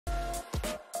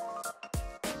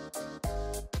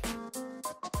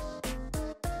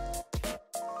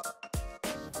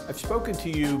I've spoken to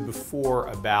you before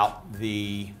about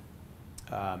the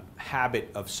habit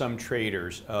of some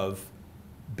traders of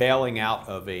bailing out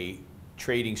of a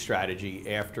trading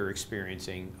strategy after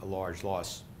experiencing a large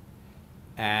loss.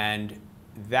 And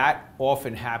that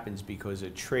often happens because a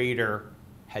trader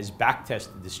has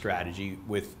backtested the strategy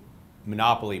with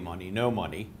monopoly money, no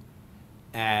money,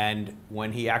 and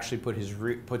when he actually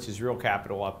puts his real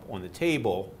capital up on the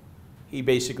table, he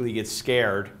basically gets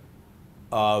scared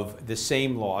of the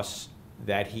same loss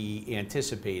that he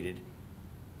anticipated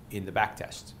in the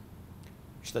backtest.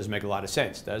 Which doesn't make a lot of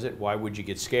sense, does it? Why would you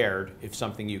get scared if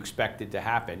something you expected to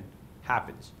happen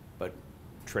happens? But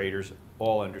traders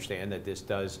all understand that this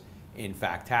does in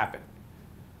fact happen.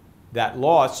 That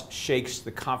loss shakes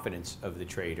the confidence of the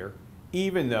trader,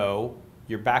 even though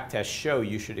your backtests show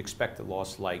you should expect a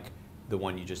loss like the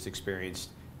one you just experienced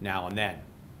now and then.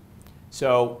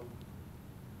 So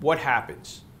what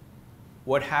happens?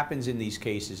 What happens in these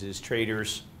cases is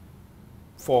traders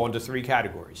fall into three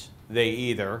categories. They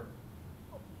either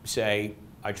say,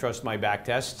 I trust my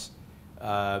backtests,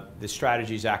 the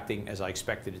strategy is acting as I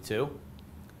expected it to,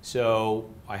 so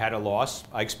I had a loss,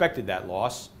 I expected that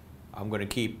loss, I'm going to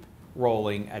keep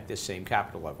rolling at this same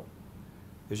capital level.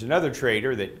 There's another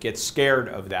trader that gets scared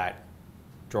of that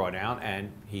drawdown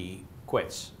and he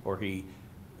quits, or he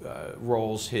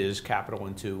rolls his capital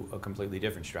into a completely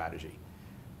different strategy.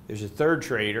 There's a third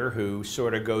trader who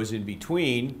sort of goes in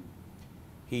between.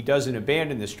 He doesn't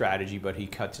abandon the strategy, but he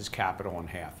cuts his capital in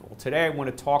half. Well, today I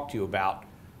want to talk to you about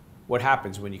what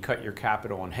happens when you cut your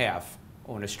capital in half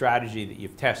on a strategy that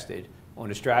you've tested,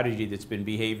 on a strategy that's been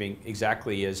behaving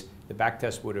exactly as the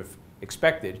backtest would have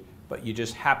expected, but you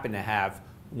just happen to have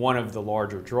one of the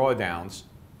larger drawdowns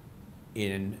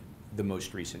in the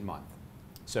most recent month.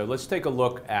 So let's take a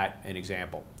look at an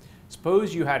example.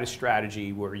 Suppose you had a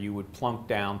strategy where you would plunk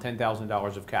down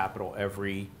 $10,000 of capital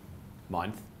every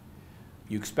month.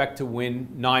 You expect to win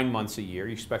 9 months a year.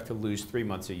 You expect to lose 3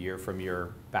 months a year from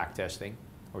your backtesting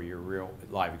or your real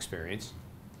live experience.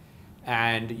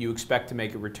 And you expect to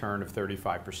make a return of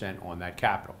 35% on that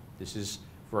capital. This is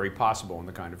very possible in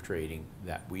the kind of trading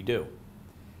that we do.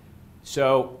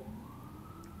 So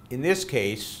in this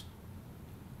case,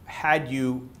 had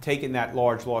you taken that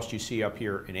large loss you see up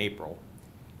here in April,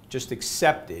 just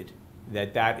accepted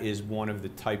that that is one of the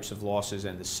types of losses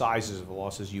and the sizes of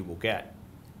losses you will get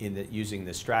in using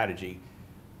this strategy,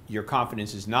 your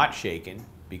confidence is not shaken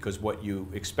because what you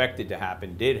expected to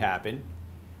happen did happen,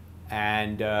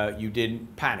 and you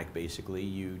didn't panic basically.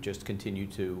 You just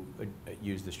continued to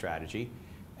use the strategy,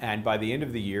 and by the end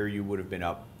of the year you would have been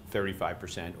up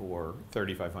 35% or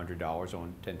 $3,500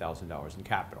 on $10,000 in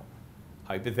capital,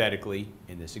 hypothetically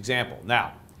in this example.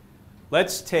 Now,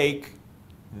 let's take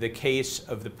the case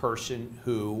of the person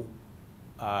who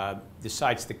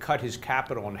decides to cut his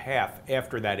capital in half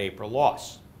after that April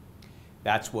loss.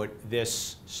 That's what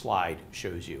this slide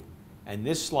shows you. And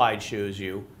this slide shows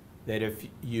you that if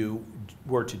you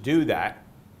were to do that,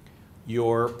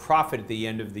 your profit at the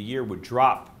end of the year would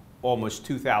drop almost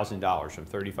 $2,000 from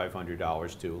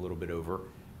 $3,500 to a little bit over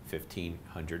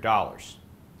 $1,500.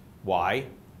 Why?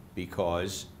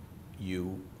 Because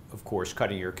you, of course,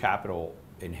 cutting your capital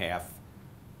in half,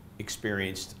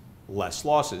 experienced less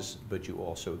losses, but you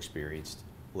also experienced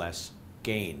less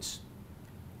gains.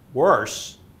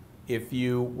 Worse, if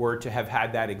you were to have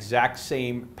had that exact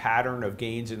same pattern of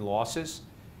gains and losses,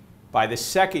 by the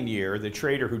second year, the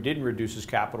trader who didn't reduce his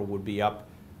capital would be up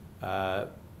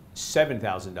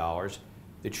 $7,000.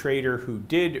 The trader who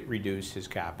did reduce his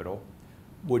capital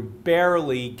would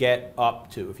barely get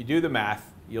up to, if you do the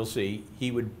math, you'll see,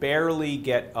 he would barely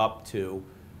get up to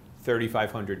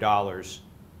 $3,500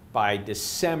 by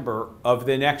December of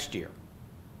the next year.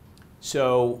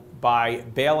 So by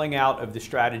bailing out of the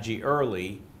strategy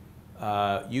early,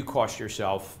 you cost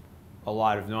yourself a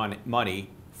lot of money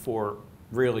for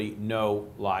really no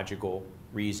logical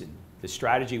reason. The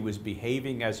strategy was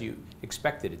behaving as you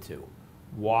expected it to.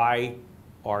 Why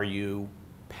are you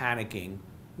panicking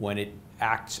when it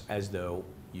acts as though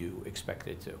you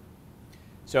expected it to?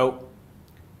 So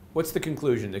what's the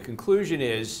conclusion? The conclusion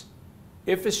is,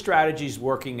 if a strategy is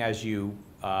working as you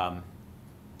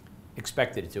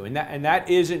expected it to, and that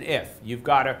is an if, you've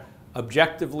got to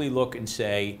objectively look and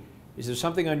say, is there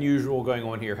something unusual going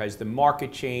on here? Has the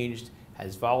market changed?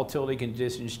 Has volatility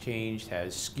conditions changed?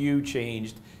 Has skew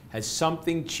changed? Has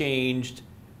something changed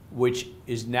which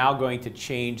is now going to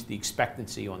change the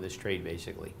expectancy on this trade,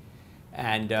 basically?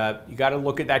 And you got to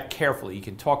look at that carefully. You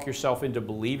can talk yourself into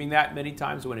believing that many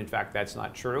times when in fact that's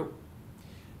not true.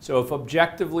 So if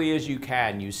objectively as you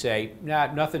can, you say,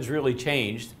 nah, nothing's really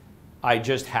changed, I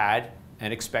just had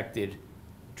an expected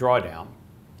drawdown,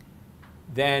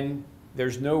 then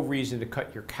there's no reason to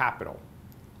cut your capital.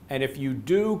 And if you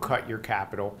do cut your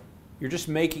capital, you're just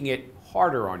making it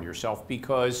harder on yourself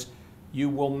because you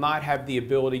will not have the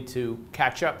ability to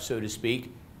catch up, so to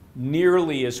speak,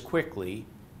 nearly as quickly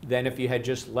than if you had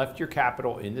just left your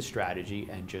capital in the strategy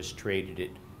and just traded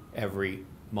it every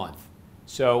month.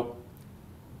 So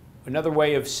another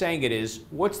way of saying it is,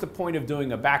 what's the point of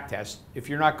doing a back test if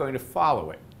you're not going to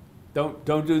follow it? Don't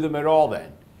do them at all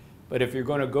then. But if you're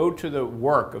going to go to the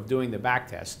work of doing the back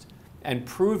test and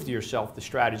prove to yourself the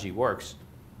strategy works,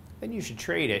 then you should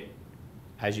trade it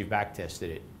as you back tested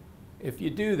it. If you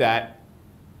do that,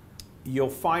 you'll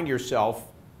find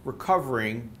yourself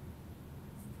recovering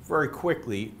very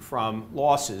quickly from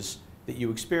losses that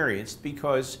you experienced,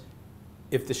 because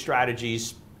if the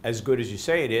strategy's as good as you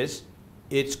say it is,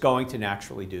 it's going to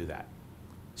naturally do that.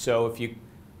 So if you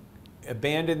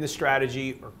abandon the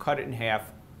strategy or cut it in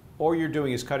half, all you're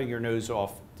doing is cutting your nose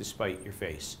off to spite your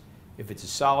face. If it's a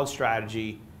solid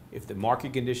strategy, if the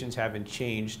market conditions haven't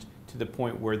changed to the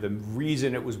point where the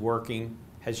reason it was working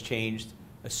has changed,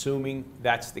 assuming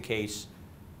that's the case,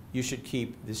 you should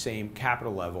keep the same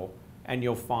capital level, and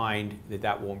you'll find that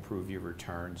that will improve your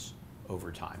returns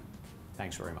over time.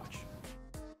 Thanks very much.